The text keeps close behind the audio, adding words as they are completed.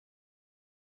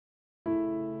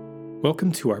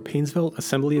Welcome to our Painesville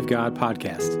Assembly of God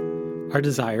podcast. Our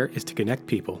desire is to connect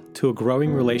people to a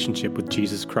growing relationship with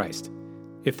Jesus Christ.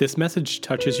 If this message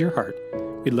touches your heart,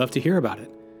 we'd love to hear about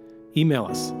it. Email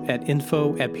us at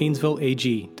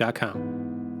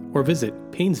info@painesvilleag.com or visit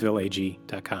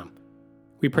painesvilleag.com.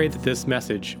 We pray that this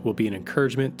message will be an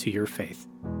encouragement to your faith.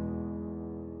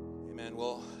 Amen.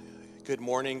 Well, good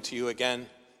morning to you again.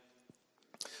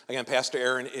 Again, Pastor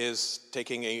Aaron is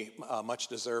taking a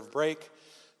much-deserved break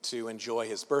to enjoy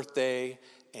his birthday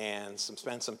and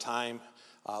spend some time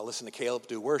listen to Caleb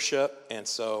do worship. And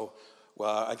so,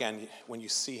 again, when you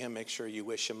see him, make sure you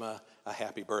wish him a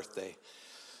happy birthday.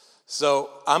 So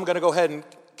I'm going to go ahead and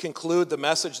conclude the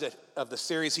message of the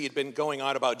series he had been going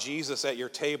on about Jesus at your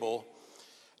table.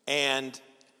 And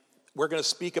we're going to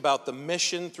speak about the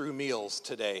mission through meals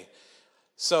today.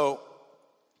 So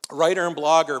writer and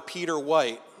blogger Peter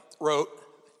White wrote,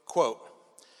 quote,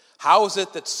 "How is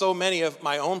it that so many of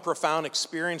my own profound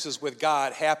experiences with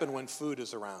God happen when food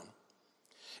is around?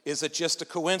 Is it just a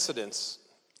coincidence?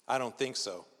 I don't think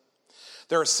so.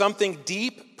 There is something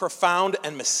deep, profound,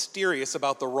 and mysterious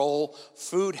about the role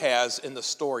food has in the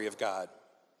story of God.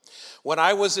 When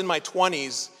I was in my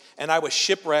 20s and I was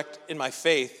shipwrecked in my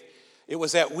faith, it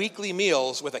was at weekly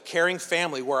meals with a caring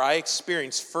family where I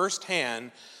experienced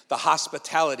firsthand the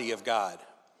hospitality of God.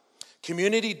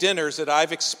 Community dinners that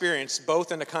I've experienced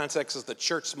both in the context of the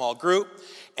church small group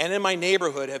and in my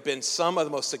neighborhood have been some of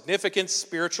the most significant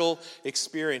spiritual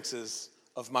experiences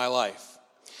of my life.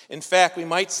 In fact, we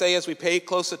might say as we pay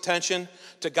close attention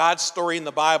to God's story in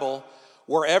the Bible,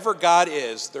 wherever God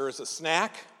is, there is a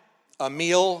snack, a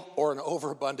meal, or an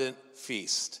overabundant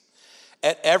feast.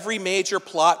 At every major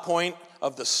plot point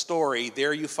of the story,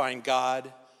 there you find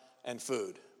God and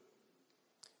food."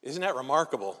 Isn't that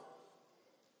remarkable?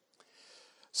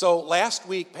 So last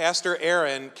week, Pastor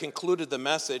Aaron concluded the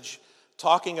message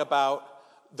talking about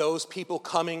those people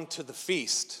coming to the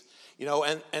feast.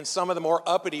 And some of the more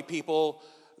uppity people,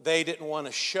 they didn't want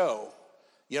to show.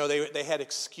 They had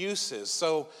excuses.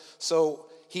 So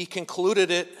he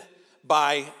concluded it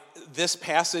by this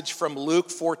passage from Luke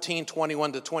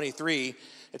 14:21-23.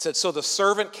 It said, "So the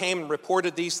servant came and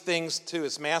reported these things to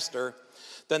his master.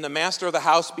 Then the master of the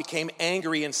house became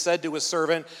angry and said to his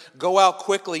servant, 'Go out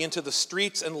quickly into the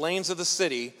streets and lanes of the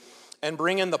city and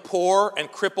bring in the poor and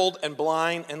crippled and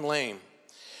blind and lame.'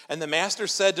 And the master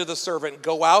said to the servant,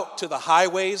 'Go out to the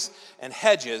highways and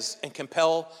hedges and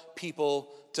compel people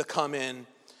to come in,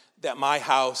 that my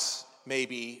house may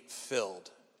be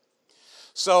filled.'"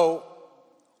 So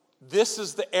this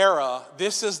is the era,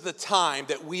 this is the time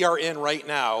that we are in right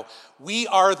now. We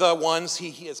are the ones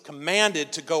he has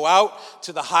commanded to go out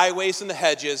to the highways and the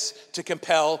hedges to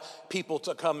compel people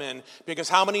to come in. Because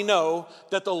how many know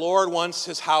that the Lord wants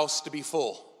his house to be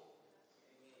full?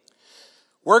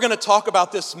 We're going to talk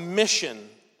about this mission,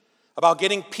 about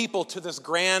getting people to this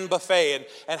grand buffet.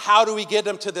 And how do we get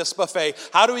them to this buffet?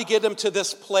 How do we get them to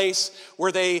this place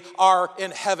where they are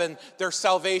in heaven? Their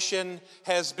salvation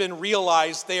has been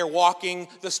realized. They are walking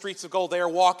the streets of gold. They are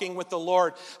walking with the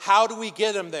Lord. How do we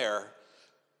get them there?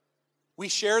 We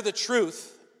share the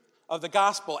truth of the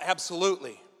gospel,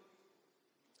 absolutely.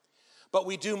 But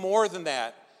we do more than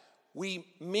that. We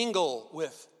mingle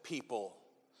with people.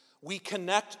 We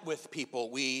connect with people.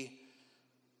 We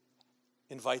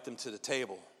invite them to the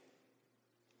table.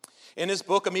 In his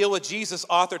book, A Meal with Jesus,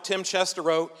 author Tim Chester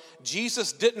wrote,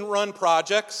 "Jesus didn't run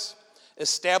projects,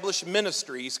 establish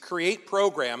ministries, create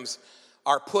programs,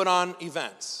 or put on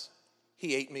events.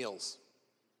 He ate meals."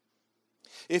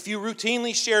 If you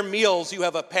routinely share meals, you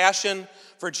have a passion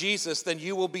for Jesus, then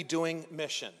you will be doing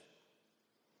mission.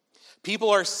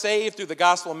 People are saved through the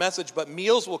gospel message, but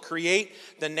meals will create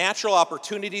the natural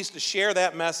opportunities to share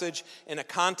that message in a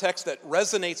context that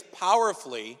resonates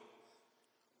powerfully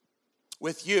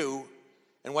with you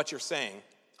and what you're saying.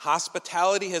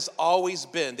 Hospitality has always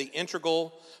been the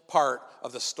integral part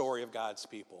of the story of God's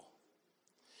people.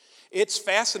 It's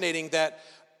fascinating that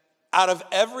out of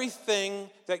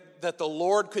everything that the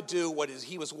Lord could do,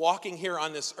 he was walking here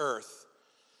on this earth,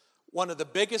 one of the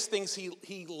biggest things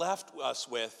he left us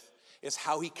with is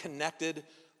how he connected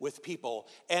with people.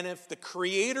 And if the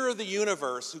creator of the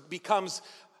universe, who becomes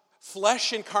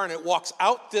flesh incarnate, walks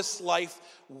out this life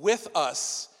with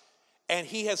us, and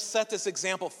he has set this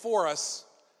example for us,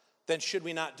 then should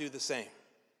we not do the same?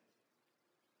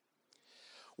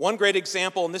 One great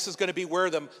example, and this is going to be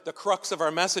where the crux of our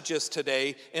message is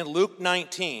today, in Luke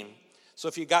 19. So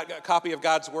if you got a copy of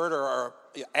God's Word or our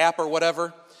app or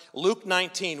whatever, Luke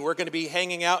 19, we're going to be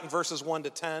hanging out in verses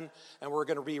 1-10, and we're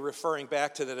going to be referring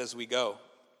back to that as we go.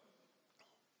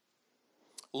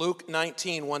 Luke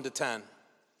 19, 1-10.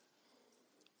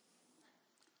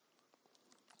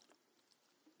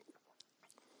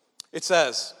 It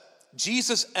says,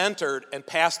 Jesus entered and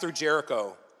passed through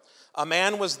Jericho. A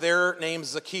man was there named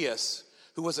Zacchaeus,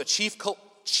 who was a chief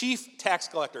tax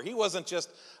collector. He wasn't just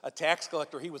a tax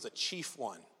collector, he was a chief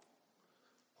one.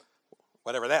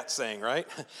 Whatever that's saying, right?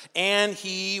 And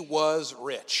he was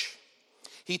rich.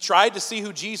 He tried to see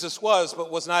who Jesus was, but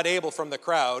was not able from the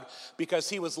crowd because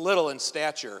he was little in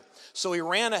stature. So he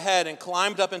ran ahead and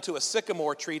climbed up into a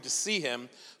sycamore tree to see him,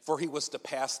 for he was to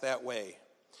pass that way.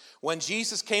 When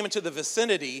Jesus came into the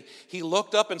vicinity, he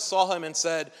looked up and saw him and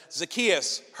said,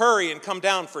 Zacchaeus, hurry and come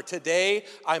down, for today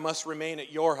I must remain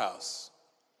at your house.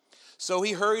 So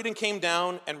he hurried and came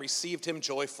down and received him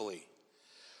joyfully.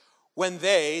 When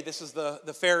they, this is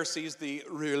the Pharisees, the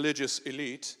religious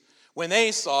elite, when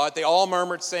they saw it, they all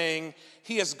murmured, saying,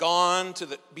 he has gone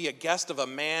to be a guest of a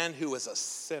man who is a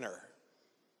sinner.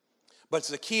 But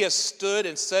Zacchaeus stood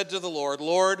and said to the Lord,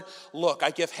 Lord, look,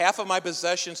 I give half of my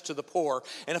possessions to the poor,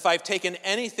 and if I've taken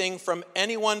anything from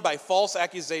anyone by false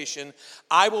accusation,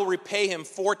 I will repay him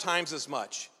 4 times as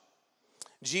much.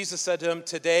 Jesus said to him,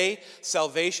 today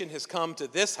salvation has come to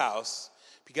this house,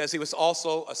 because he was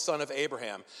also a son of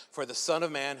Abraham. For the Son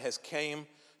of Man has come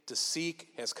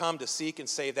to seek and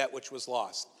save that which was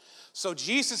lost. So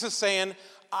Jesus is saying,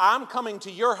 I'm coming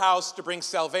to your house to bring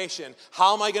salvation.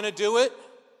 How am I going to do it?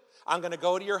 I'm going to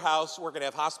go to your house. We're going to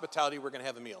have hospitality. We're going to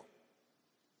have a meal.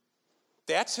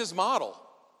 That's his model.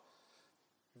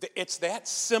 It's that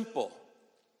simple.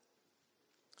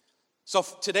 So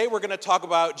today we're going to talk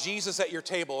about Jesus at your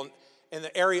table in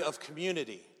the area of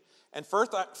community. And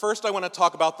first I want to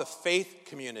talk about the faith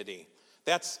community.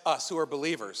 That's us who are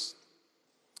believers.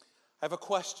 I have a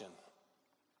question.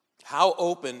 How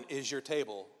open is your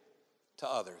table to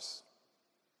others?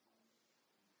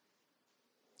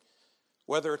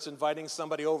 Whether it's inviting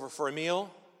somebody over for a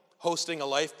meal, hosting a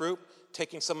life group,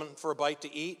 taking someone for a bite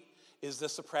to eat, is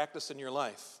this a practice in your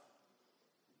life?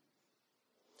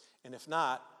 And if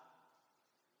not,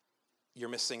 you're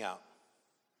missing out.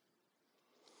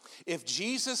 If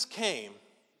Jesus came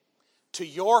to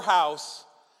your house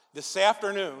this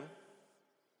afternoon,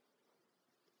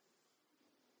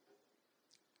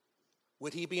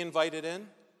 would he be invited in?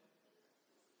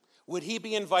 Would he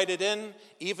be invited in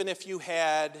even if you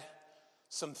had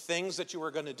some things that you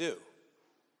were going to do?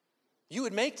 You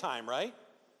would make time, right?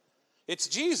 It's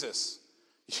Jesus.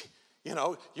 You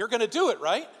know, you're going to do it,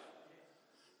 right?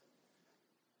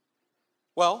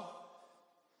 Well,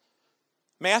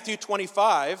 Matthew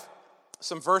 25,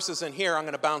 some verses in here I'm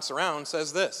going to bounce around,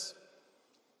 says this.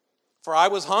 For I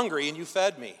was hungry and you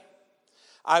fed me.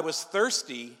 I was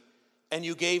thirsty and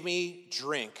you gave me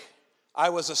drink. I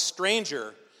was a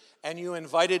stranger and you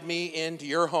invited me into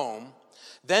your home.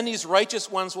 Then these righteous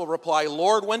ones will reply,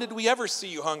 Lord, when did we ever see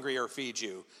you hungry or feed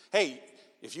you? Hey,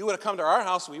 if you would have come to our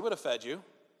house, we would have fed you.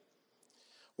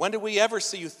 When did we ever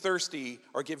see you thirsty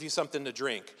or give you something to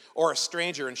drink, or a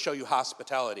stranger and show you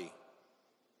hospitality?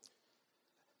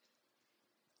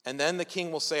 And then the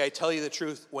king will say, I tell you the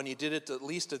truth, when you did it to the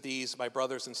least of these, my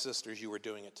brothers and sisters, you were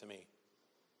doing it to me.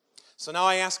 So now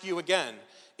I ask you again,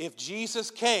 if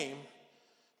Jesus came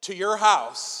to your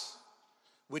house,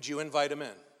 would you invite him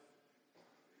in?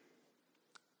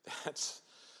 That's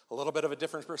a little bit of a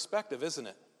different perspective, isn't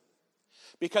it?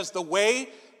 Because the way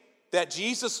that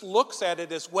Jesus looks at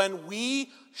it is when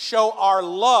we show our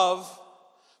love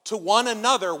to one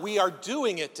another, we are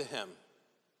doing it to him.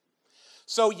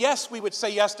 So yes, we would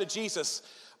say yes to Jesus,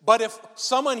 but if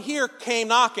someone here came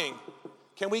knocking,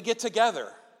 can we get together?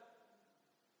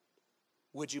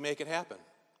 Would you make it happen?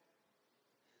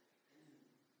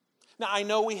 Now, I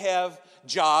know we have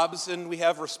jobs and we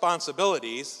have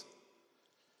responsibilities,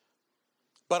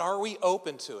 but are we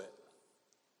open to it?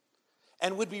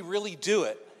 And would we really do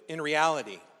it in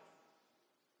reality?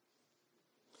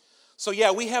 So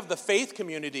yeah, we have the faith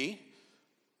community,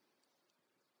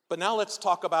 but now let's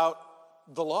talk about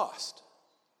the lost.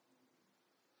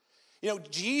 You know,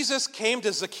 Jesus came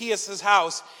to Zacchaeus'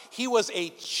 house. He was a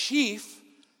chief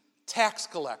tax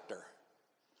collector.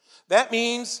 That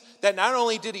means that not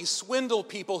only did he swindle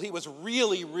people, he was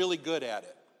really, really good at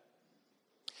it.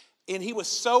 And he was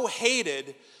so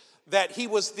hated that he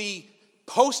was the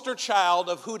poster child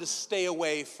of who to stay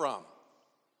away from.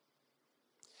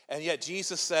 And yet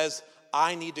Jesus says,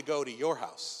 I need to go to your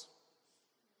house.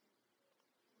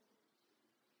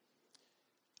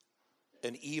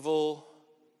 An evil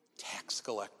tax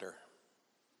collector.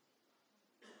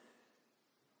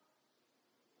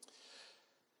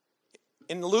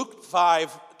 In Luke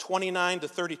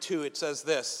 5:29-32, it says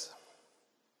this.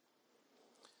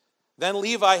 Then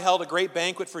Levi held a great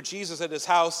banquet for Jesus at his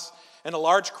house, and a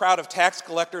large crowd of tax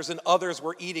collectors and others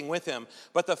were eating with him.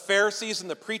 But the Pharisees and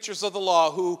the preachers of the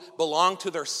law who belonged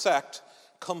to their sect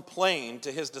complained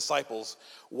to his disciples,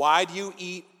 "Why do you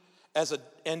eat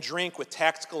and drink with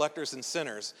tax collectors and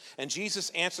sinners?" And Jesus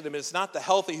answered them, "It is not the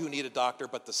healthy who need a doctor,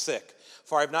 but the sick.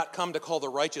 For I have not come to call the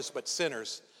righteous, but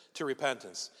sinners to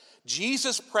repentance."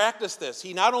 Jesus practiced this.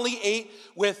 He not only ate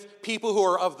with people who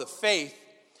are of the faith,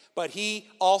 but he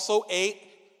also ate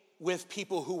with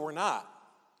people who were not.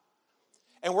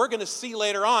 And we're going to see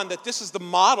later on that this is the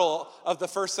model of the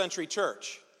first century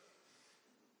church.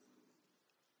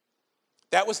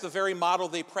 That was the very model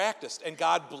they practiced, and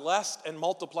God blessed and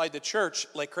multiplied the church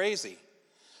like crazy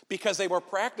because they were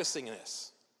practicing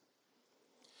this.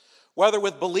 Whether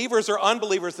with believers or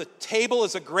unbelievers, the table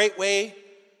is a great way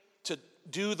to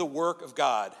do the work of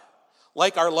God.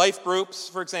 Like our life groups,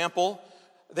 for example,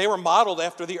 they were modeled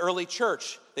after the early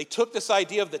church. They took this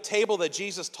idea of the table that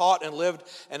Jesus taught and lived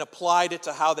and applied it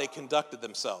to how they conducted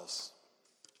themselves.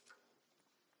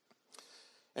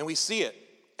 And we see it.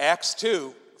 Acts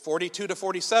 2, 42 to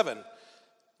 47.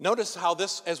 Notice how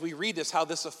this, as we read this, how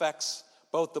this affects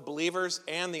both the believers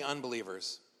and the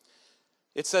unbelievers.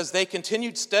 It says, "They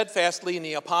continued steadfastly in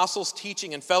the apostles'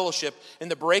 teaching and fellowship, in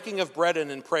the breaking of bread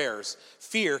and in prayers.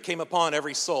 Fear came upon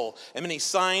every soul, and many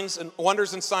signs and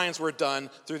wonders and signs were done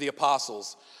through the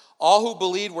apostles. All who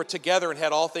believed were together and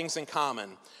had all things in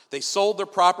common. They sold their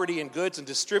property and goods and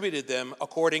distributed them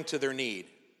according to their need.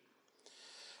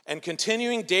 And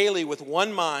continuing daily with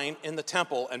one mind in the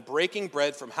temple and breaking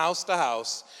bread from house to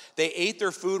house, they ate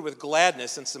their food with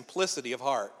gladness and simplicity of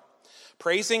heart,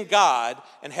 praising God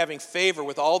and having favor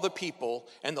with all the people,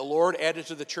 and the Lord added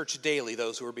to the church daily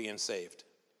those who were being saved."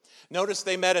 Notice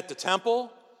they met at the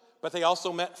temple, but they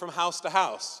also met from house to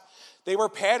house. They were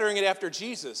patterning it after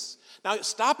Jesus. Now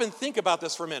stop and think about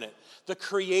this for a minute. The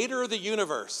creator of the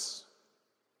universe,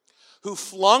 who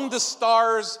flung the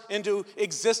stars into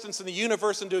existence and the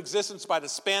universe into existence by the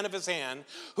span of his hand,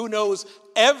 who knows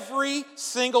every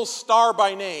single star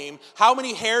by name, how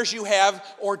many hairs you have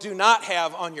or do not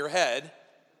have on your head,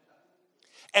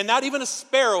 and not even a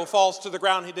sparrow falls to the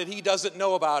ground that he doesn't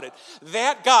know about it.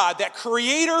 That God, that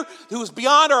creator who's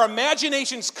beyond our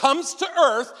imaginations, comes to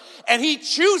earth and he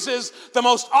chooses the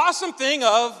most awesome thing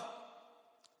of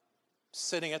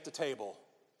sitting at the table.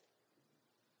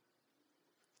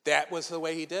 That was the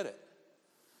way he did it.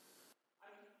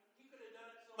 He could have done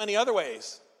it so many other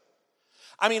ways.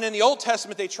 In the Old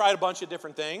Testament, they tried a bunch of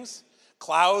different things.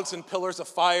 Clouds and pillars of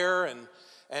fire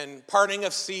and parting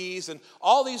of seas and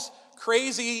all these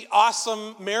crazy,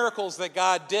 awesome miracles that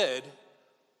God did.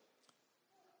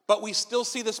 But we still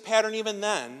see this pattern even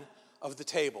then of the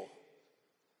table.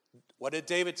 What did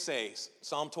David say?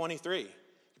 Psalm 23.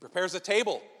 He prepares a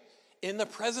table. "In the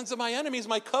presence of my enemies,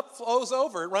 my cup flows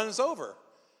over, it runs over."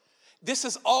 This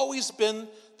has always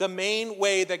been the main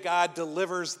way that God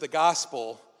delivers the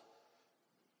gospel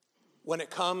when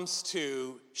it comes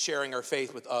to sharing our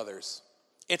faith with others.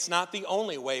 It's not the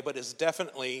only way, but it's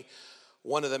definitely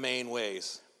one of the main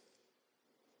ways.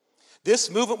 This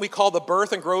movement we call the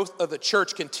birth and growth of the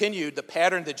church continued the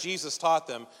pattern that Jesus taught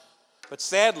them. But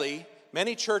sadly,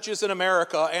 many churches in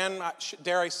America, and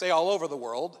dare I say all over the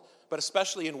world, but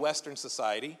especially in Western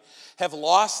society, have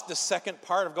lost the second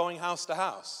part of going house to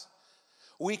house.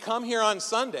 We come here on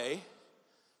Sunday,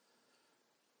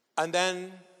 and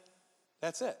then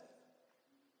that's it.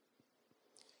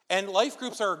 And life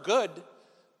groups are good,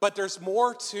 but there's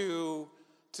more to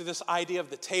this idea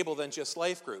of the table than just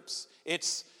life groups.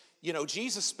 It's,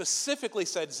 Jesus specifically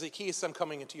said, "Zacchaeus, I'm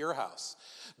coming into your house."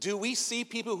 Do we see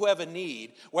people who have a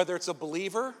need, whether it's a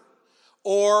believer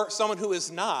or someone who is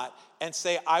not, and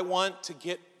say, "I want to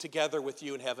get together with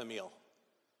you and have a meal"?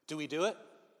 Do we do it?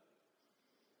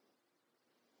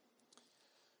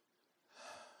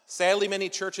 Sadly, many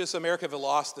churches in America have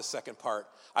lost the second part.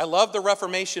 I love the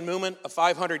Reformation movement of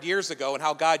 500 years ago and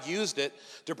how God used it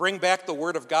to bring back the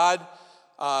Word of God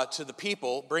to the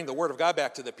people, bring the Word of God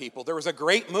back to the people. There was a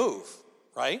great move,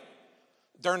 right,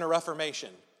 during the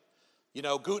Reformation.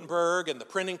 Gutenberg and the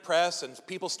printing press, and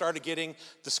people started getting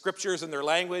the scriptures in their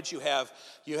language. You have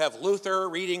Luther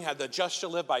reading how the just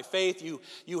shall live by faith.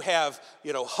 You have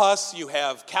Huss, you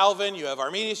have Calvin, you have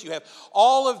Arminius, you have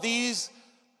all of these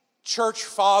church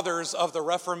fathers of the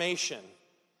Reformation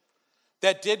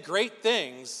that did great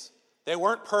things. They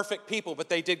weren't perfect people, but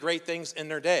they did great things in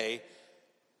their day.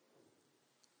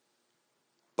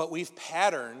 But we've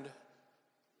patterned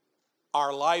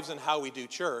our lives and how we do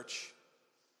church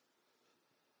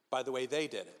by the way they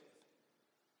did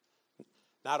it.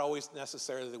 Not always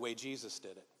necessarily the way Jesus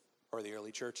did it or the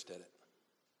early church did it.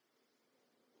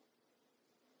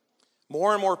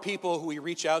 More and more people who we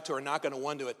reach out to are not going to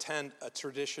want to attend a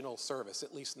traditional service,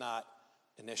 at least not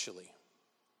initially.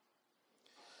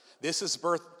 This has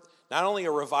birthed not only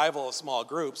a revival of small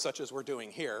groups, such as we're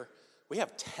doing here, we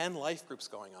have 10 life groups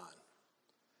going on.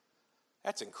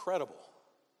 That's incredible.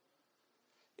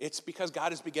 It's because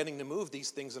God is beginning to move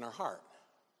these things in our heart.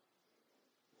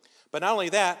 But not only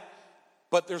that,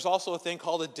 but there's also a thing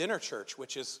called a dinner church,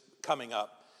 which is coming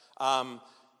up.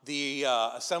 The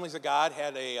Assemblies of God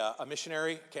had a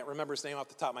missionary, I can't remember his name off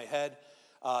the top of my head.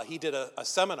 He did a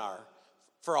seminar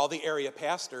for all the area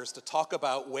pastors to talk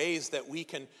about ways that we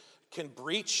can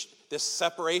breach this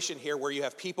separation here where you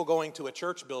have people going to a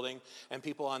church building and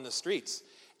people on the streets.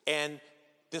 And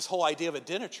this whole idea of a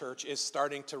dinner church is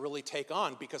starting to really take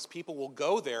on because people will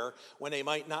go there when they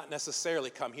might not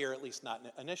necessarily come here, at least not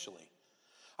initially.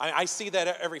 I see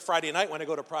that every Friday night when I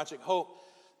go to Project Hope.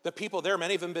 The people there,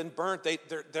 many of them have been burnt.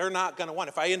 They're not going to want.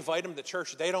 If I invite them to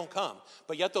church, they don't come.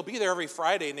 But yet they'll be there every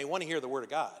Friday and they want to hear the Word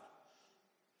of God.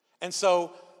 And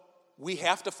so we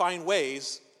have to find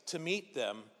ways to meet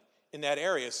them in that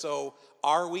area. So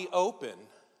are we open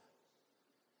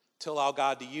to allow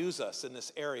God to use us in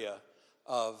this area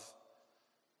of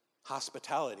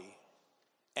hospitality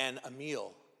and a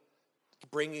meal,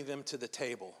 bringing them to the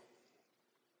table?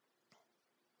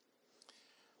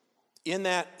 In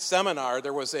that seminar,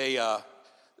 there was that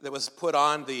was put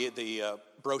on, the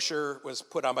brochure was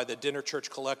put on by the Dinner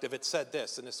Church Collective. It said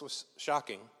this, and this was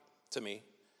shocking to me.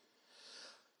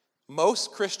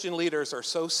 Most Christian leaders are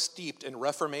so steeped in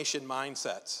Reformation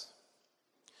mindsets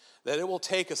that it will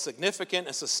take a significant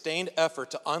and sustained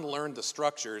effort to unlearn the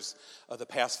structures of the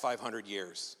past 500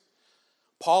 years.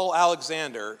 Paul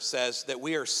Alexander says that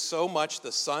we are so much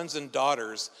the sons and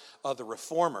daughters of the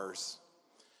reformers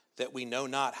that we know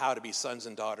not how to be sons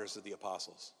and daughters of the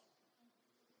apostles.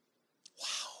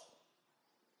 Wow.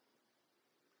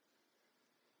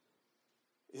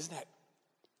 Isn't that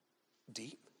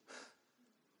deep?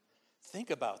 Think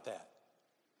about that.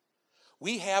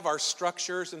 We have our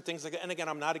structures and things like that. And again,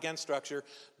 I'm not against structure.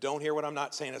 Don't hear what I'm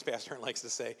not saying, as Pastor Aaron likes to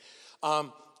say.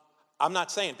 I'm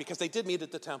not saying, because they did meet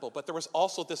at the temple, but there was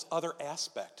also this other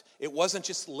aspect. It wasn't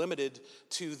just limited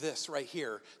to this right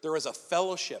here. There was a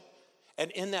fellowship. And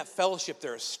in that fellowship,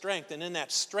 there is strength. And in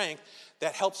that strength,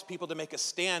 that helps people to make a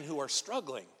stand who are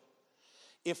struggling.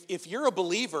 If you're a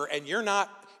believer and you're not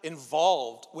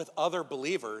involved with other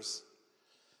believers,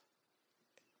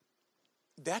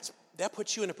 that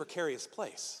puts you in a precarious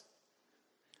place.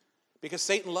 Because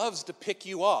Satan loves to pick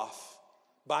you off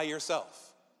by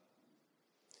yourself.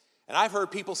 And I've heard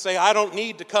people say, I don't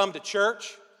need to come to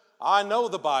church. I know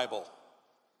the Bible.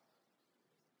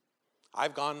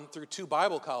 I've gone through 2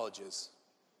 Bible colleges,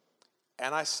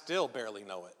 and I still barely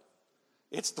know it.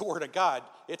 It's the Word of God.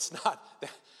 It's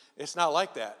not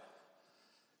like that.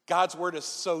 God's Word is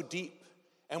so deep,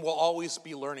 and we'll always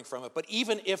be learning from it. But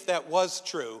even if that was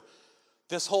true,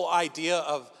 this whole idea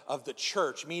of the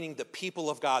church, meaning the people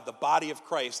of God, the body of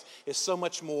Christ, is so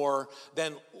much more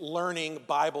than learning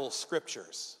Bible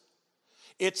scriptures.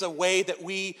 It's a way that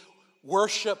we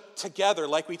worship together,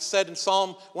 like we said in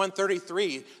Psalm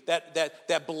 133,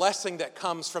 that blessing that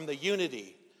comes from the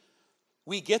unity.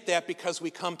 We get that because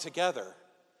we come together.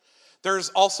 There's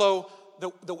also the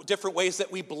different ways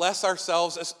that we bless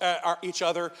ourselves as each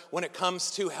other when it comes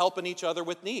to helping each other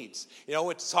with needs. You know,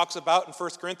 it talks about in 1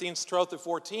 Corinthians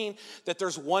 12-14 that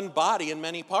there's one body in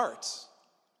many parts.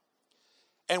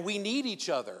 And we need each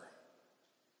other.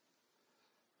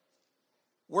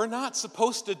 We're not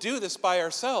supposed to do this by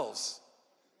ourselves.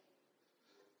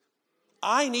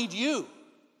 I need you.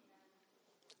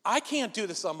 I can't do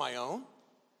this on my own.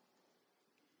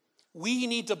 We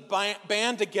need to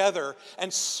band together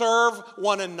and serve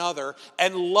one another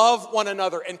and love one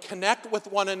another and connect with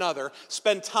one another,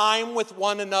 spend time with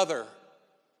one another.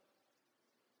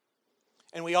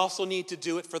 And we also need to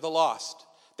do it for the lost.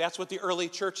 That's what the early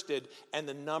church did, and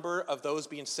the number of those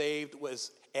being saved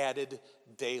was added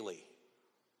daily.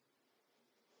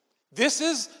 This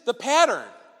is the pattern.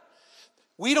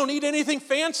 We don't need anything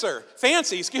fancy.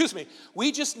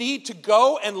 We just need to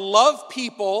go and love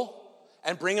people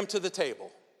and bring them to the table.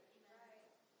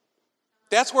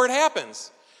 That's where it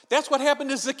happens. That's what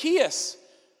happened to Zacchaeus,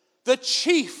 the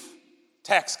chief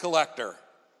tax collector,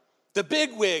 the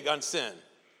bigwig on sin.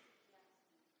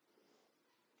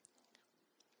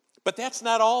 But that's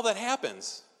not all that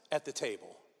happens at the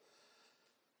table.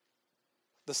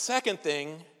 The second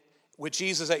thing with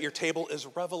Jesus at your table is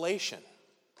revelation.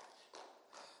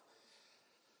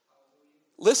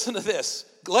 Listen to this.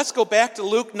 Let's go back to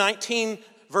Luke 19,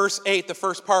 verse 8, the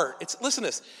first part. Listen to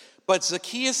this. But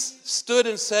Zacchaeus stood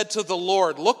and said to the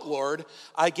Lord, "Look, Lord,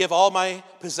 I give all my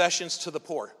possessions to the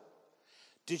poor."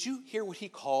 Did you hear what he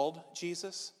called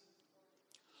Jesus?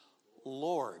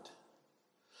 Lord.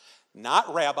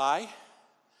 Not rabbi,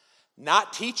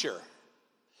 not teacher.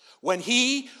 When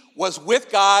he was with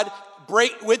God,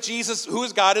 with Jesus, who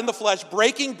is God in the flesh,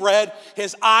 breaking bread,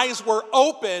 his eyes were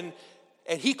open,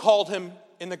 and he called him,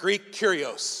 in the Greek,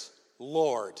 Kyrios,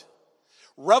 Lord.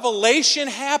 Revelation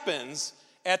happens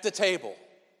at the table.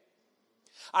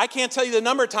 I can't tell you the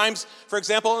number of times, for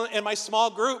example, in my small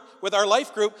group, with our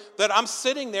life group, that I'm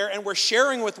sitting there and we're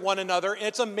sharing with one another, and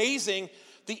it's amazing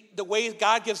the way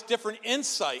God gives different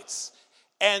insights.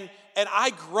 And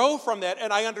I grow from that,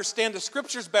 and I understand the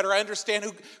scriptures better. I understand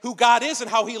who God is and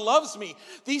how he loves me.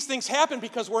 These things happen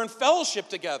because we're in fellowship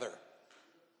together.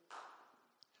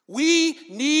 We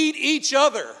need each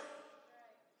other.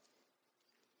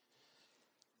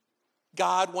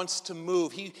 God wants to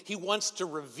move. He wants to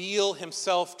reveal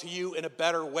himself to you in a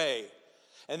better way.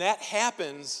 And that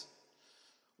happens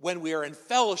when we are in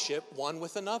fellowship one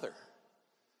with another.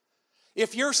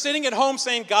 If you're sitting at home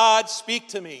saying, "God, speak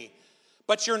to me,"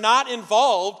 but you're not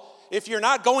involved, if you're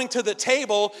not going to the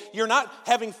table, you're not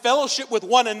having fellowship with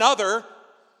one another,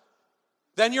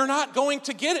 then you're not going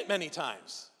to get it many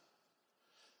times.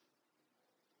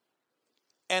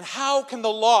 And how can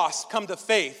the lost come to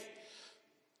faith?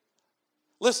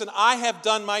 Listen, I have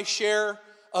done my share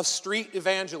of street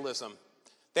evangelism.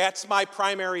 That's my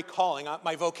primary calling.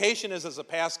 My vocation is as a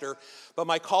pastor, but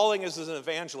my calling is as an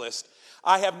evangelist.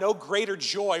 I have no greater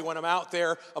joy when I'm out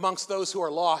there amongst those who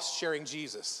are lost sharing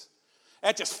Jesus.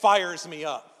 That just fires me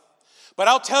up. But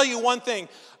I'll tell you one thing.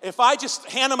 If I just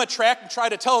hand them a tract and try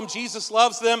to tell them Jesus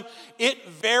loves them, it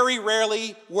very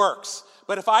rarely works.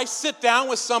 But if I sit down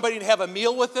with somebody and have a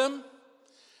meal with them,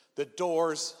 the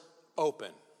doors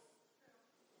open.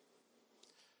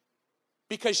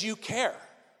 Because you care.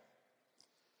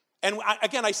 And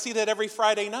again, I see that every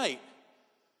Friday night.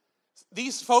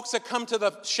 These folks that come to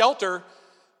the shelter,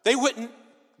 they wouldn't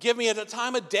give me a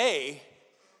time of day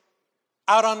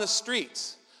out on the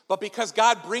streets. But because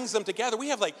God brings them together, we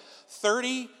have like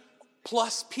 30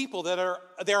 plus people that are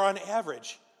there on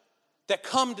average that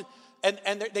come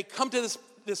and they come to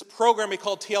this program we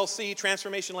call TLC,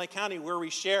 Transformation Lake County, where we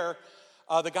share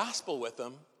the gospel with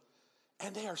them.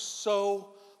 And they are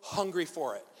so hungry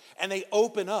for it. And they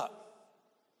open up.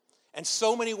 And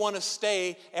so many want to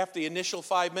stay after the initial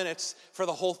 5 minutes for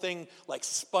the whole thing like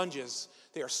sponges.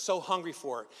 They are so hungry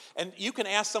for it. And you can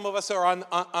ask some of us who are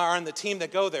on the team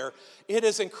that go there. It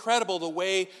is incredible the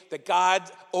way that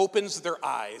God opens their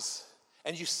eyes.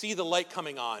 And you see the light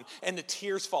coming on and the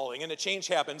tears falling and the change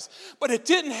happens. But it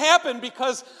didn't happen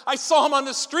because I saw him on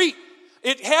the street.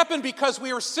 It happened because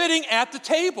we were sitting at the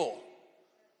table.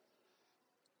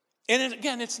 And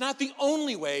again, it's not the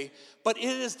only way, but it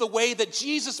is the way that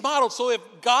Jesus modeled. So if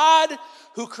God,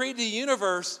 who created the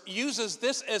universe, uses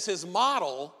this as his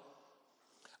model,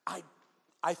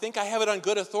 I think I have it on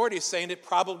good authority saying it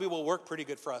probably will work pretty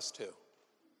good for us too.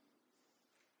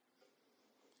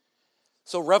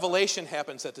 So revelation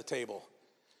happens at the table.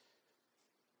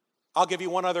 I'll give you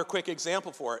one other quick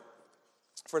example for it,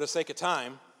 for the sake of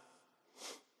time.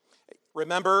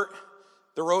 Remember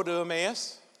the road to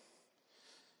Emmaus?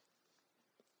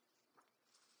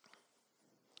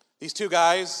 These two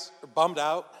guys are bummed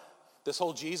out. This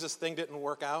whole Jesus thing didn't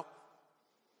work out.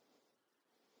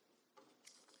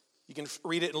 You can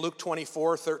read it in Luke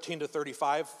 24, 13 to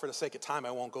 35. For the sake of time,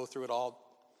 I won't go through it all.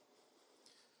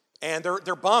 And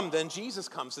they're bummed. Then Jesus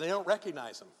comes, and they don't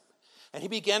recognize him. And he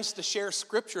begins to share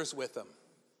scriptures with them.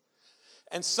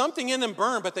 And something in them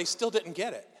burned, but they still didn't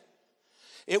get it.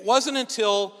 It wasn't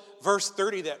until verse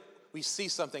 30 that we see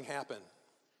something happen.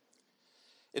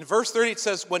 In verse 30, it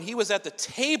says, when he was at the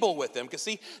table with them, because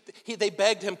they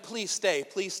begged him, please stay,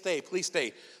 please stay, please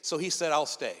stay. So he said, I'll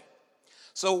stay.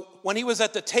 So when he was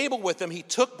at the table with them, he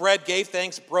took bread, gave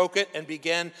thanks, broke it, and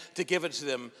began to give it to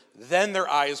them. Then their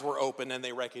eyes were open and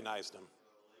they recognized him.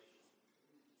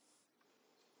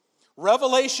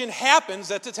 Revelation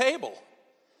happens at the table.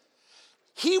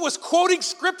 He was quoting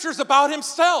scriptures about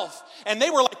himself, and they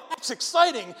were like, that's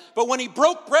exciting. But when he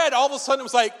broke bread, all of a sudden it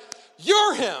was like,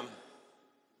 you're him.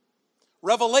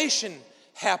 Revelation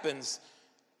happens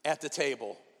at the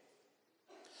table.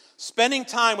 Spending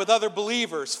time with other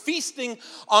believers, feasting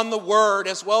on the word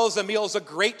as well as a meal is a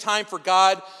great time for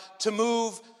God to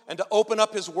move and to open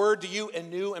up his word to you in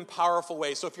new and powerful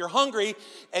ways. So if you're hungry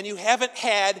and you haven't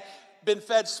been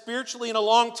fed spiritually in a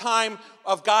long time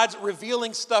of God's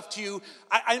revealing stuff to you.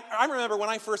 I remember when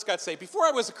I first got saved, before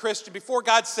I was a Christian, before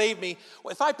God saved me,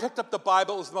 if I picked up the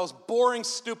Bible, it was the most boring,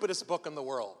 stupidest book in the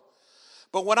world.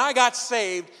 But when I got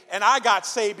saved, and I got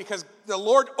saved because the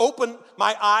Lord opened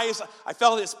my eyes, I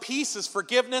felt his peace, his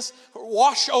forgiveness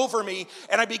wash over me,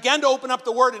 and I began to open up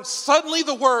the Word, and suddenly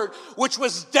the Word, which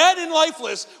was dead and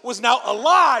lifeless, was now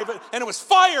alive, and it was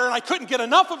fire, and I couldn't get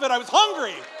enough of it. I was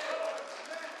hungry.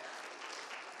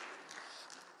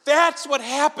 That's what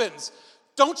happens.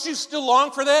 Don't you still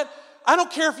long for that? I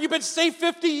don't care if you've been saved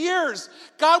 50 years.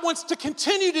 God wants to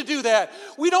continue to do that.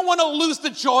 We don't want to lose the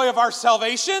joy of our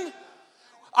salvation.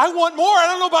 I want more. I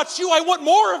don't know about you. I want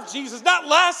more of Jesus, not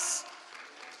less.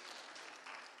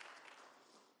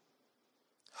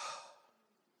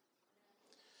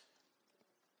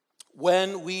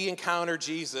 When we encounter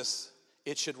Jesus,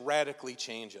 it should radically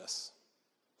change us.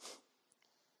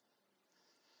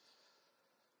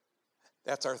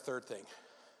 That's our third thing.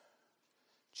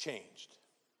 Changed.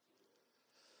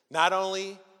 Not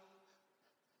only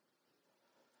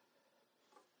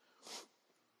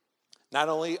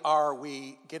are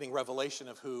we getting revelation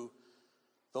of who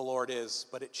the Lord is,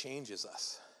 but it changes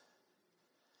us.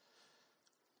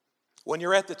 When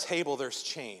you're at the table, there's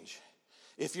change.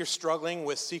 If you're struggling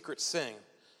with secret sin,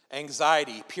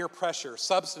 anxiety, peer pressure,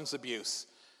 substance abuse,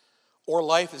 or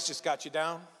life has just got you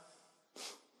down,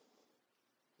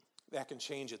 that can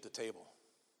change at the table.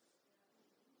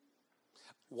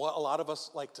 A lot of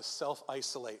us like to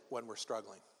self-isolate when we're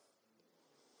struggling.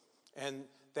 And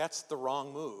that's the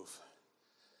wrong move.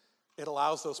 It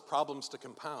allows those problems to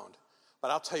compound.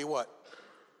 But I'll tell you what,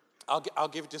 I'll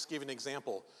just give an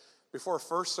example. Before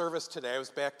first service today, I was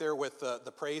back there with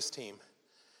the praise team,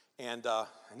 and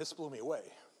this blew me away.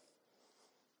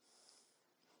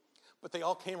 But they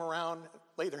all came around,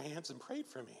 laid their hands, and prayed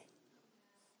for me.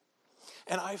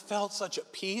 And I felt such a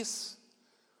peace.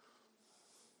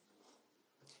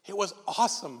 It was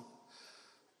awesome.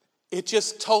 I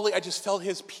just felt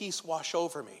his peace wash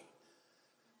over me.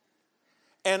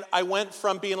 And I went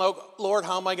from being like, Lord,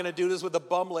 how am I going to do this with a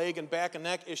bum leg and back and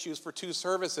neck issues for 2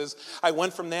 services? I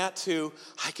went from that to,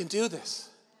 I can do this.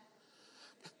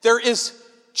 There is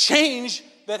change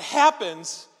that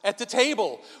happens at the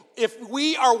table. If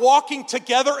we are walking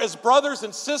together as brothers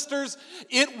and sisters,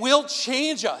 it will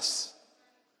change us.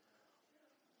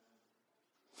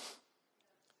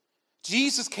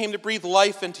 Jesus came to breathe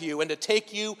life into you and to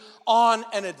take you on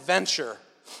an adventure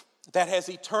that has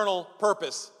eternal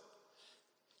purpose.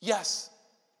 Yes,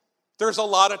 there's a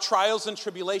lot of trials and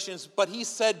tribulations, but he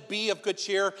said, be of good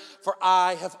cheer, for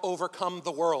I have overcome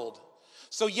the world.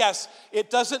 So yes,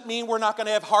 it doesn't mean we're not going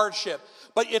to have hardship,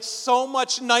 but it's so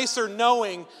much nicer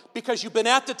knowing, because you've been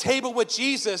at the table with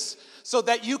Jesus, so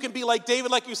that you can be like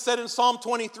David, like you said in Psalm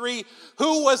 23,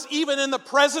 who was even in the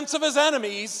presence of his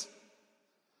enemies,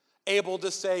 able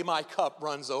to say, my cup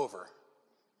runs over.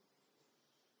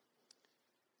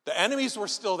 The enemies were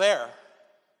still there.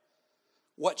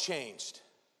 What changed?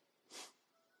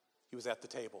 He was at the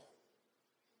table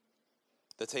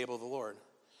of the Lord.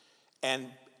 And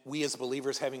we as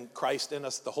believers, having Christ in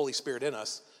us, the Holy Spirit in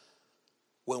us,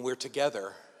 when we're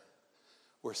together,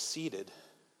 we're seated.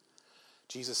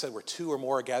 Jesus said, where 2 or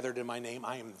more are gathered in my name,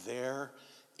 I am there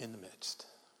in the midst.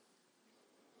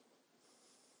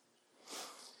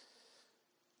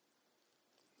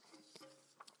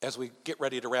 As we get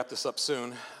ready to wrap this up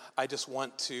soon, I just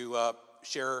want to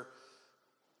share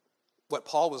what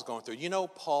Paul was going through. You know,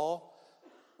 Paul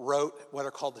wrote what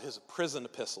are called his prison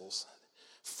epistles.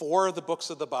 4 of the books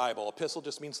of the Bible. Epistle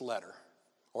just means letter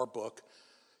or book.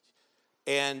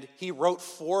 And he wrote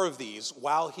 4 of these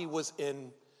while he was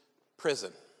in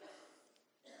prison.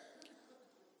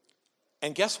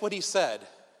 And guess what he said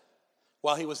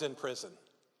while he was in prison?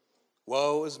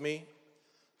 Woe is me.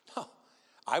 No,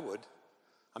 I would.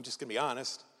 I'm just going to be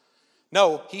honest.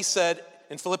 No, he said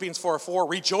in Philippians 4:4,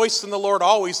 rejoice in the Lord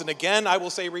always, and again I will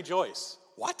say rejoice.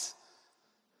 What?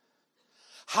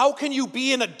 How can you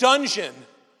be in a dungeon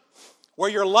where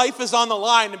your life is on the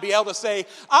line and be able to say,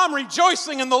 I'm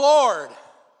rejoicing in the Lord?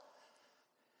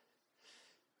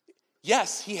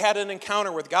 Yes, he had an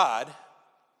encounter with God,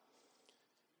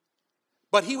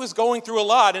 but he was going through a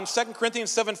lot. In 2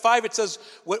 Corinthians 7:5, it says,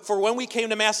 for when we came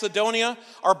to Macedonia,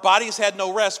 our bodies had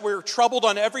no rest. We were troubled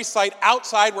on every side.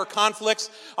 Outside were conflicts,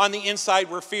 on the inside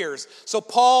were fears. So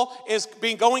Paul is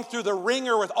going through the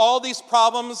ringer with all these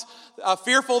problems,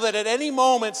 fearful that at any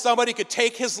moment somebody could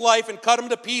take his life and cut him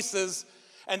to pieces.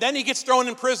 And then he gets thrown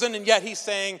in prison, and yet he's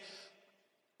saying,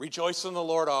 rejoice in the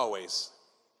Lord always.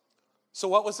 So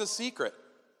what was his secret?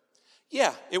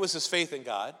 Yeah, it was his faith in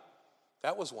God.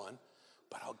 That was one.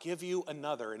 But I'll give you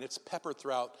another, and it's peppered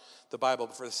throughout the Bible.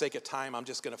 But for the sake of time, I'm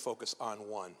just going to focus on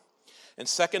one. In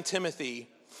 2 Timothy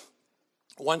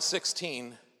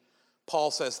 1:16,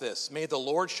 Paul says this, may the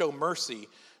Lord show mercy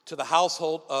to the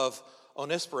household of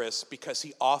Onesiphorus, because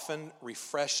he often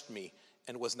refreshed me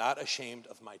and was not ashamed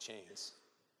of my chains.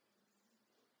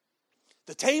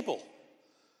 The table.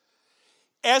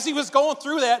 As he was going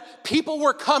through that, people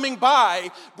were coming by,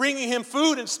 bringing him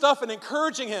food and stuff and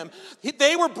encouraging him.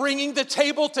 They were bringing the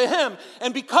table to him.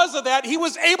 And because of that, he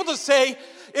was able to say,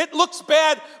 it looks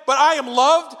bad, but I am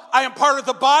loved. I am part of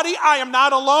the body. I am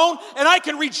not alone. And I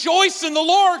can rejoice in the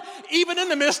Lord, even in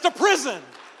the midst of prison.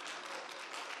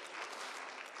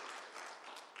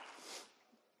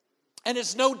 And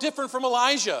it's no different from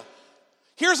Elijah.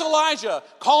 Here's Elijah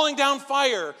calling down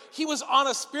fire. He was on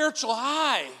a spiritual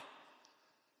high.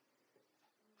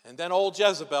 And then old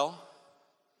Jezebel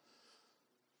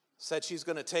said she's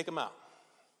going to take him out.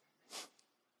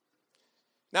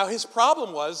 Now his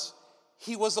problem was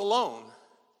he was alone.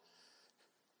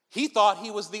 He thought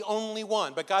he was the only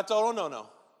one, but God told him, no.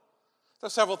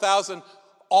 There's several thousand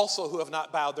also who have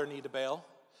not bowed their knee to Baal.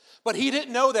 But he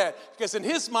didn't know that, because in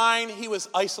his mind he was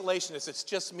isolationist. It's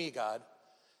just me, God,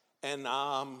 and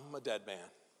I'm a dead man.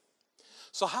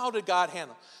 So how did God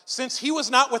handle? Since he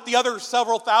was not with the other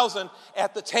several thousand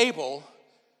at the table,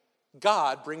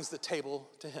 God brings the table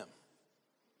to him.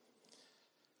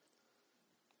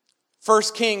 1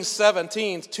 Kings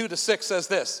 17, 2-6 says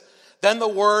this. Then the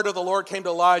word of the Lord came to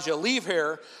Elijah, leave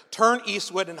here, turn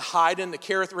eastward and hide in the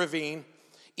Kerith ravine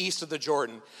east of the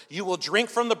Jordan. You will drink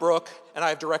from the brook, and I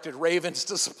have directed ravens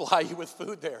to supply you with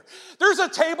food there. There's a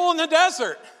table in the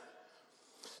desert.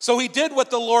 So he did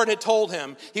what the Lord had told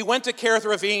him. He went to Kerith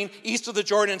Ravine, east of the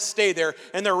Jordan, and stayed there.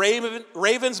 And the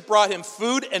ravens brought him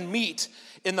food and meat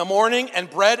in the morning, and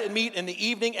bread and meat in the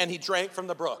evening, and he drank from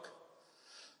the brook.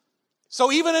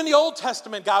 So even in the Old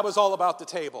Testament, God was all about the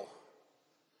table.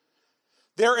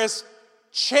 There is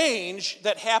change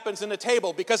that happens in the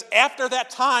table, because after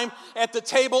that time at the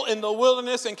table in the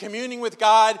wilderness and communing with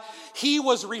God, he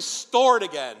was restored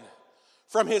again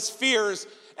from his fears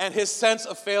and his sense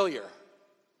of failure.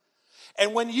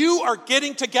 And when you are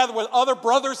getting together with other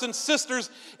brothers and sisters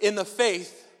in the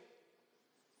faith,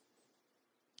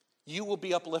 you will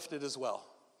be uplifted as well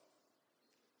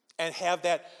and have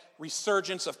that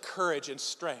resurgence of courage and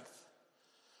strength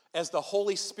as the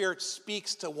Holy Spirit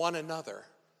speaks to one another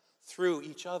through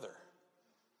each other.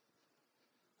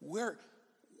 We're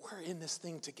in this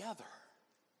thing together.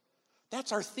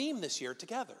 That's our theme this year,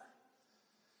 together.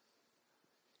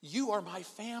 You are my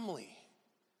family.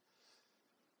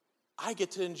 I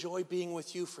get to enjoy being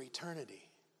with you for eternity.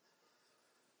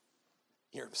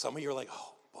 Some of you are like,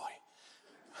 oh boy.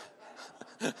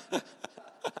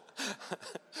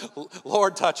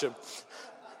 Lord, touch him.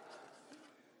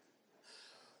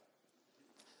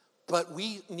 But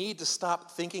we need to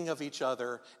stop thinking of each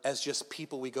other as just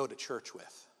people we go to church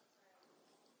with.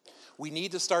 We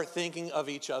need to start thinking of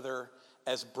each other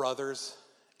as brothers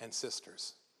and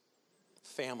sisters.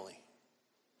 Family.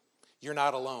 You're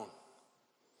not alone.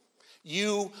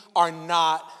 You are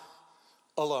not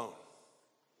alone.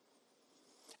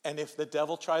 And if the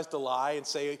devil tries to lie and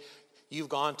say, you've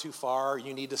gone too far,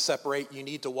 you need to separate, you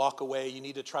need to walk away, you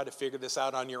need to try to figure this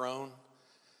out on your own,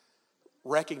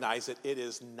 recognize that it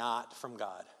is not from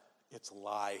God. It's a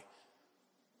lie.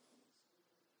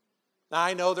 Now,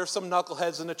 I know there's some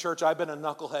knuckleheads in the church. I've been a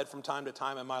knucklehead from time to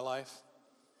time in my life.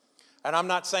 And I'm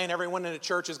not saying everyone in the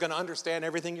church is going to understand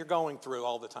everything you're going through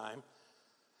all the time.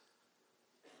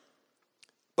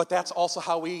 But that's also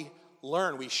how we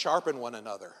learn. We sharpen one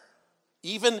another.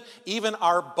 Even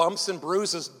our bumps and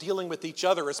bruises dealing with each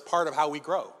other is part of how we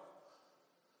grow.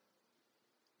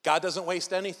 God doesn't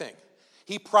waste anything.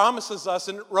 He promises us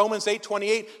in Romans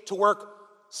 8:28 to work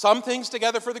some things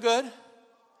together for the good,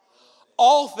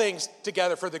 all things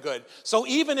together for the good. So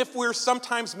even if we're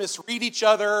sometimes misread each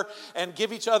other and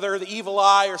give each other the evil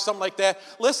eye or something like that,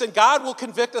 listen, God will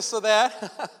convict us of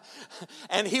that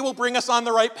and he will bring us on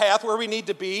the right path where we need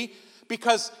to be,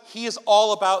 because he is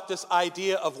all about this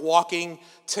idea of walking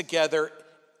together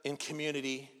in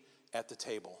community at the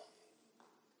table.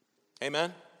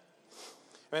 Amen?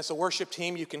 Amen. So worship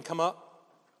team, you can come up.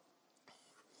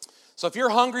 So if you're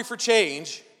hungry for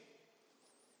change,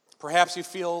 perhaps you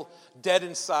feel dead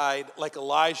inside like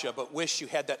Elijah, but wish you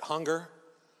had that hunger,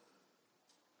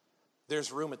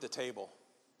 there's room at the table.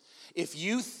 If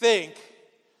you think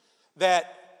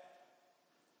that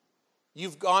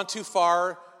you've gone too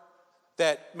far,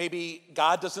 that maybe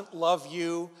God doesn't love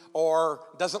you or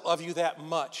doesn't love you that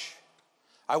much,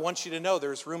 I want you to know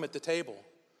there's room at the table.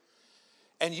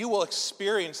 And you will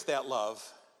experience that love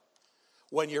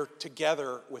when you're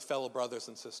together with fellow brothers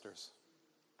and sisters.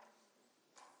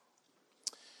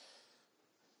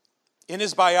 In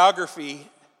his biography,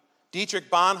 Dietrich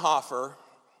Bonhoeffer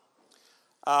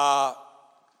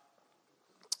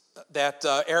that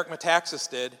Eric Metaxas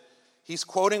did, he's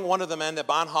quoting one of the men that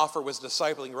Bonhoeffer was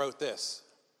discipling, wrote this: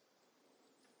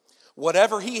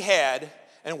 "Whatever he had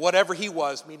and whatever he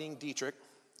was," meaning Dietrich,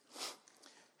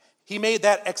 "he made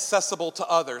that accessible to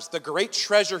others. The great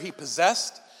treasure he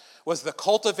possessed was the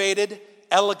cultivated,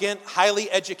 elegant, highly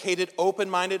educated,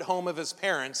 open-minded home of his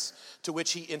parents, to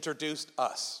which he introduced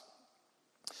us.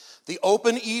 The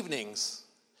open evenings,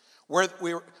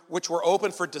 which were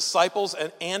open for disciples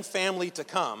and family to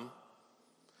come,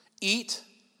 eat,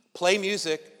 play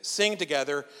music, sing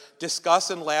together, discuss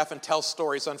and laugh and tell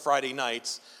stories on Friday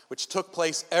nights, which took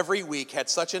place every week, had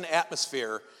such an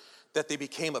atmosphere that they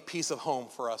became a piece of home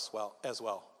for us as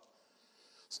well."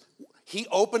 He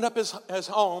opened up his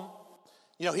home.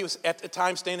 You know, he was at the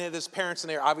time staying at his parents, and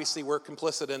they obviously were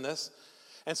complicit in this.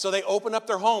 And so they opened up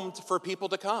their home for people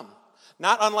to come.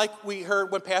 Not unlike we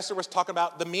heard when Pastor was talking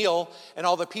about the meal and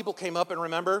all the people came up, and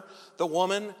remember the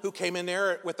woman who came in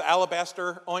there with the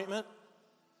alabaster ointment?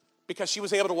 Because she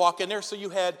was able to walk in there, so you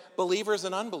had believers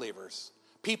and unbelievers,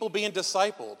 people being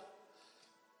discipled.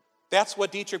 That's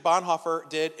what Dietrich Bonhoeffer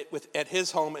did at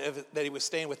his home that he was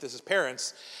staying with his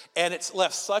parents. And it's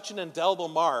left such an indelible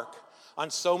mark on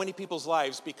so many people's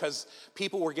lives because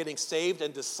people were getting saved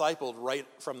and discipled right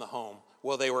from the home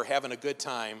while they were having a good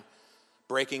time,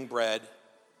 breaking bread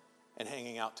and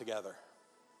hanging out together.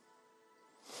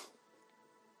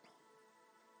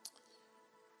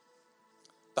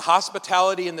 The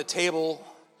hospitality and the table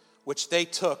which they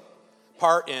took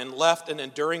part in left an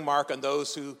enduring mark on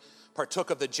those who partook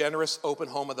of the generous open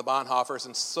home of the Bonhoeffers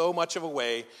in so much of a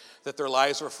way that their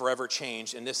lives were forever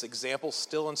changed. And this example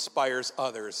still inspires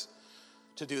others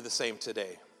to do the same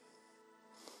today.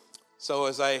 So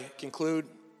as I conclude,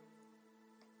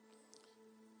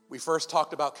 we first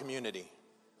talked about community.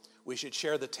 We should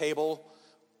share the table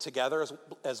together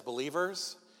as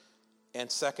believers, and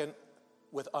second,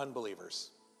 with unbelievers.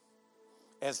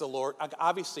 As the Lord,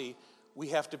 obviously, we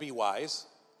have to be wise,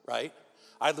 right?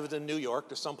 I lived in New York.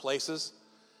 There's some places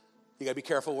you got to be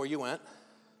careful where you went.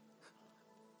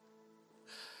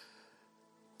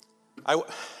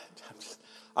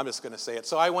 I'm just going to say it.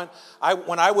 So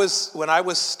when I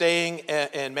was staying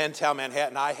in Midtown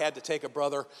Manhattan, I had to take a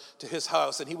brother to his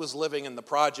house, and he was living in the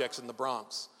projects in the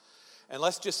Bronx. And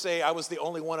let's just say I was the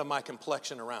only one of my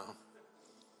complexion around.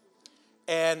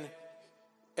 And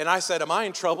I said, "Am I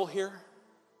in trouble here?"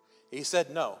 He said,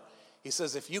 "No." He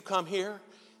says, "If you come here,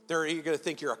 they're either going to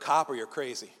think you're a cop or you're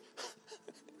crazy."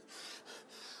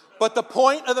 But the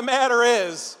point of the matter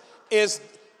is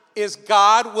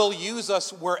God will use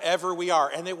us wherever we are.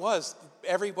 And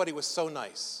everybody was so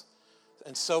nice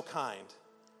and so kind.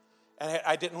 And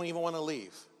I didn't even want to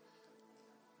leave.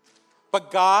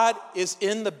 But God is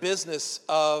in the business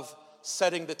of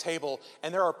setting the table.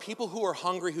 And there are people who are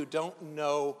hungry who don't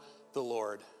know the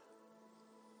Lord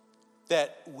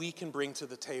that we can bring to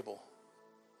the table.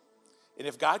 And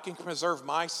if God can preserve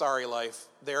my sorry life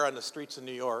there on the streets of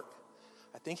New York,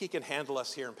 I think he can handle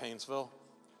us here in Painesville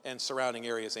and surrounding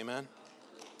areas. Amen?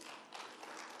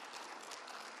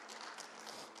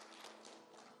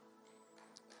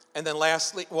 And then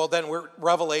lastly, then we're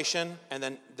Revelation,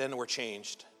 and then we're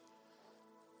changed.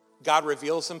 God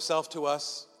reveals himself to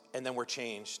us, and then we're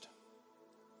changed.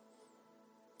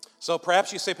 So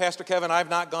perhaps you say, "Pastor Kevin, I've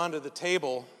not gone to the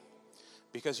table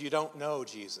because you don't know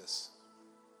Jesus."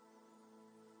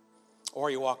 Or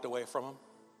you walked away from him.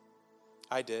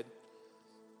 I did.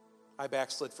 I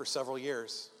backslid for several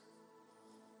years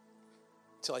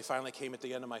until I finally came at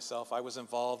the end of myself. I was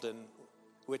involved in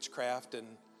witchcraft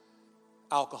and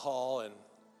alcohol and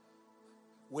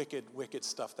wicked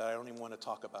stuff that I don't even want to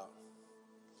talk about.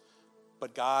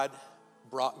 But God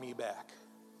brought me back.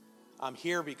 I'm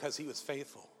here because he was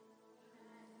faithful.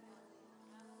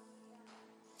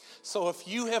 So if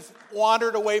you have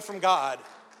wandered away from God,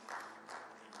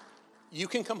 you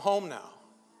can come home now.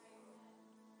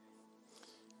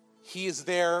 He is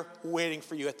there waiting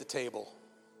for you at the table.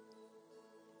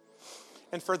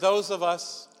 And for those of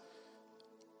us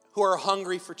who are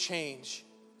hungry for change,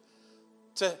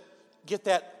 to get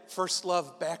that first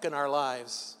love back in our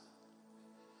lives,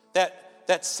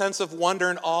 that sense of wonder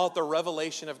and awe at the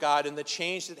revelation of God and the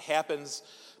change that happens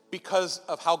because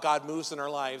of how God moves in our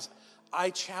lives,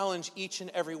 I challenge each and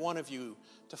every one of you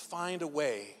to find a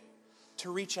way to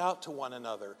reach out to one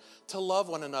another, to love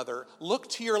one another. Look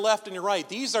to your left and your right.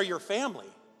 These are your family.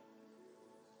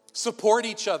 Support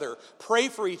each other. Pray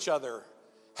for each other.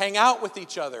 Hang out with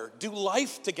each other. Do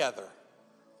life together.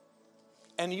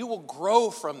 And you will grow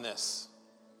from this.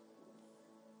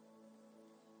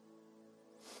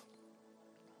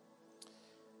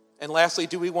 And lastly,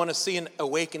 do we want to see an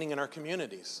awakening in our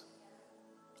communities,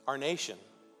 our nation?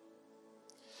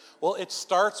 Well, it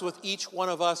starts with each one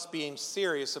of us being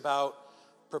serious about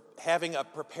having a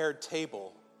prepared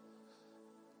table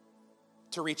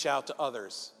to reach out to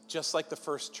others, just like the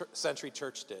first century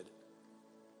church did.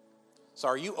 So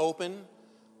are you open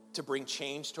to bring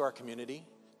change to our community?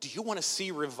 Do you want to see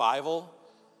revival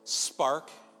spark?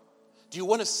 Do you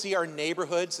want to see our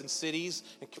neighborhoods and cities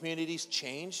and communities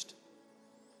changed?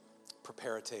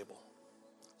 Prepare a table.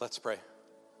 Let's pray.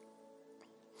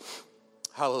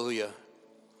 Hallelujah.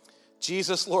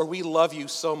 Jesus, Lord, we love you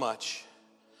so much.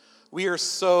 We are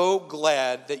so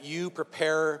glad that you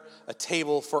prepare a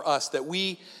table for us, that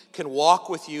we can walk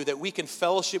with you, that we can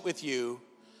fellowship with you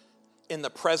in the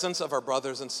presence of our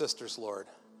brothers and sisters, Lord.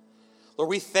 Lord,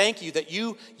 we thank you that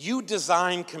you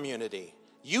designed community.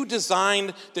 You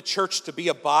designed the church to be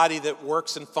a body that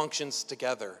works and functions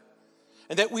together,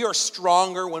 and that we are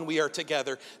stronger when we are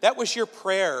together. That was your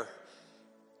prayer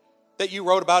that you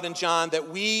wrote about in John, that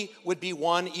we would be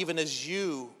one even as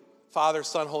you, Father,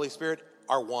 Son, Holy Spirit,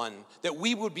 are one, that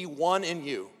we would be one in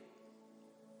you.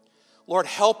 Lord,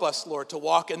 help us, Lord, to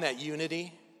walk in that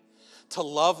unity, to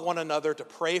love one another, to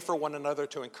pray for one another,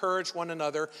 to encourage one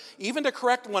another, even to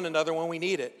correct one another when we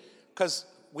need it, because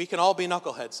we can all be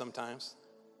knuckleheads sometimes.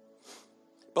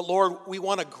 But Lord, we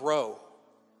want to grow.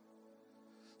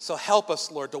 So help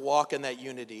us, Lord, to walk in that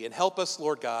unity, and help us,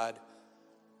 Lord God,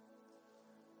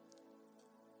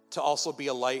 to also be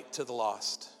a light to the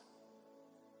lost,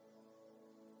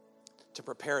 to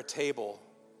prepare a table,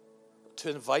 to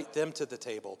invite them to the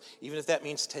table, even if that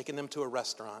means taking them to a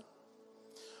restaurant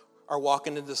or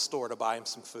walking into the store to buy them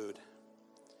some food.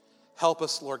 Help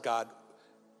us, Lord God,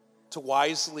 to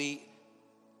wisely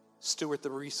steward the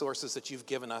resources that you've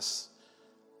given us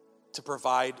to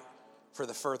provide for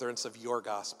the furtherance of your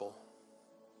gospel.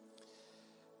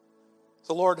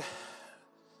 So, Lord,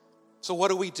 so what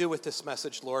do we do with this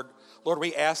message, Lord? Lord,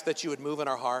 we ask that you would move in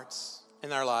our hearts,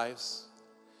 in our lives.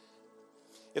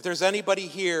 If there's anybody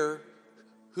here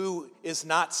who is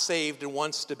not saved and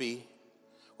wants to be,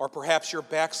 or perhaps you're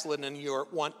backslidden and you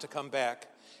want to come back,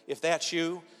 if that's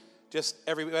you, just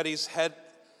everybody's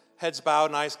heads bowed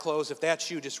and eyes closed. If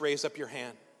that's you, just raise up your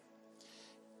hand.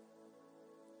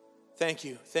 Thank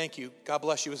you, thank you. God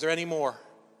bless you. Is there any more?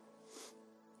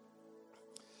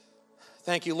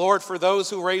 Thank you, Lord, for those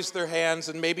who raised their hands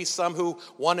and maybe some who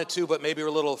wanted to but maybe were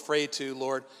a little afraid to,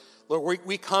 Lord. Lord,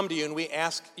 we come to you and we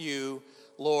ask you,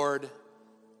 Lord,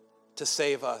 to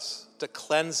save us, to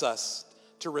cleanse us,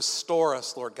 to restore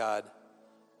us, Lord God.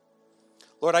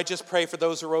 Lord, I just pray for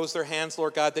those who rose their hands,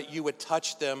 Lord God, that you would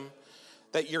touch them,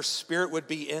 that your spirit would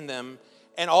be in them.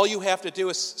 And all you have to do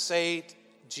is say,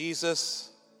 Jesus,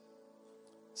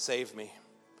 save me.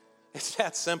 It's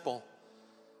that simple.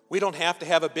 We don't have to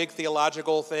have a big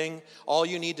theological thing. All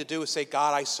you need to do is say,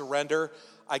 God, I surrender.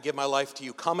 I give my life to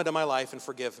you. Come into my life and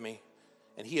forgive me.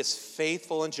 And he is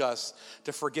faithful and just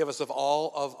to forgive us of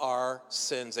all of our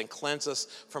sins and cleanse us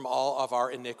from all of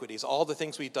our iniquities, all the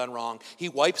things we've done wrong. He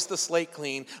wipes the slate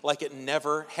clean like it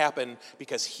never happened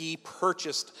because he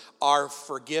purchased our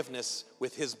forgiveness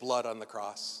with his blood on the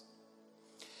cross.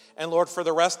 And Lord, for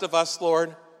the rest of us,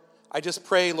 Lord, I just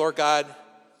pray, Lord God,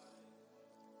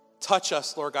 touch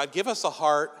us, Lord God. Give us a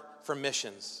heart for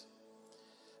missions.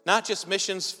 Not just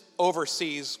missions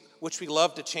overseas, which we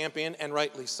love to champion, and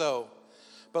rightly so,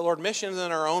 but Lord, missions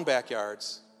in our own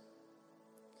backyards.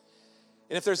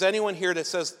 And if there's anyone here that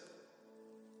says,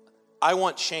 I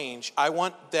want change, I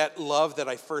want that love that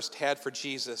I first had for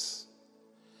Jesus,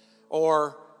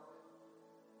 or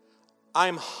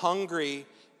I'm hungry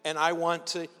and I want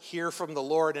to hear from the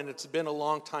Lord, and it's been a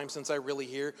long time since I really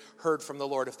heard from the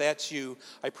Lord. If that's you,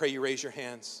 I pray you raise your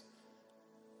hands.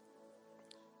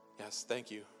 Yes,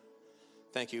 thank you.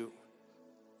 Thank you.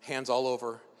 Hands all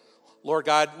over. Lord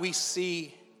God, you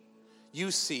see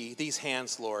these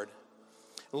hands, Lord.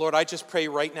 And Lord, I just pray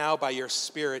right now by your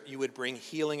Spirit you would bring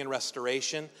healing and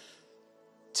restoration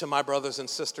to my brothers and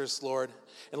sisters, Lord.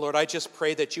 And Lord, I just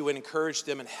pray that you would encourage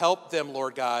them and help them,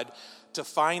 Lord God, to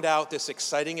find out this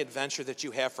exciting adventure that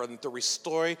you have for them, to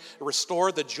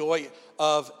restore the joy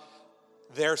of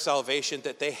their salvation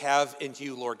that they have in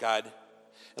you, Lord God.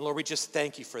 And Lord, we just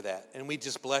thank you for that. And we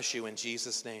just bless you in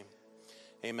Jesus' name.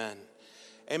 Amen.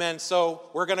 Amen. So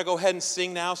we're going to go ahead and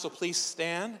sing now, so please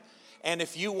stand. And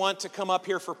if you want to come up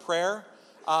here for prayer,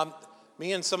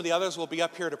 me and some of the others will be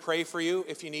up here to pray for you.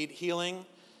 If you need healing,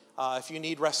 if you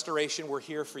need restoration, we're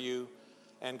here for you.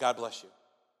 And God bless you.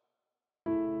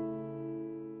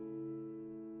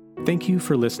 Thank you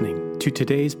for listening to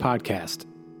today's podcast.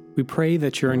 We pray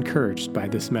that you're encouraged by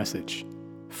this message.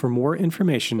 For more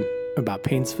information about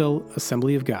Painesville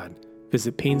Assembly of God,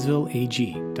 visit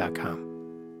painesvilleag.com.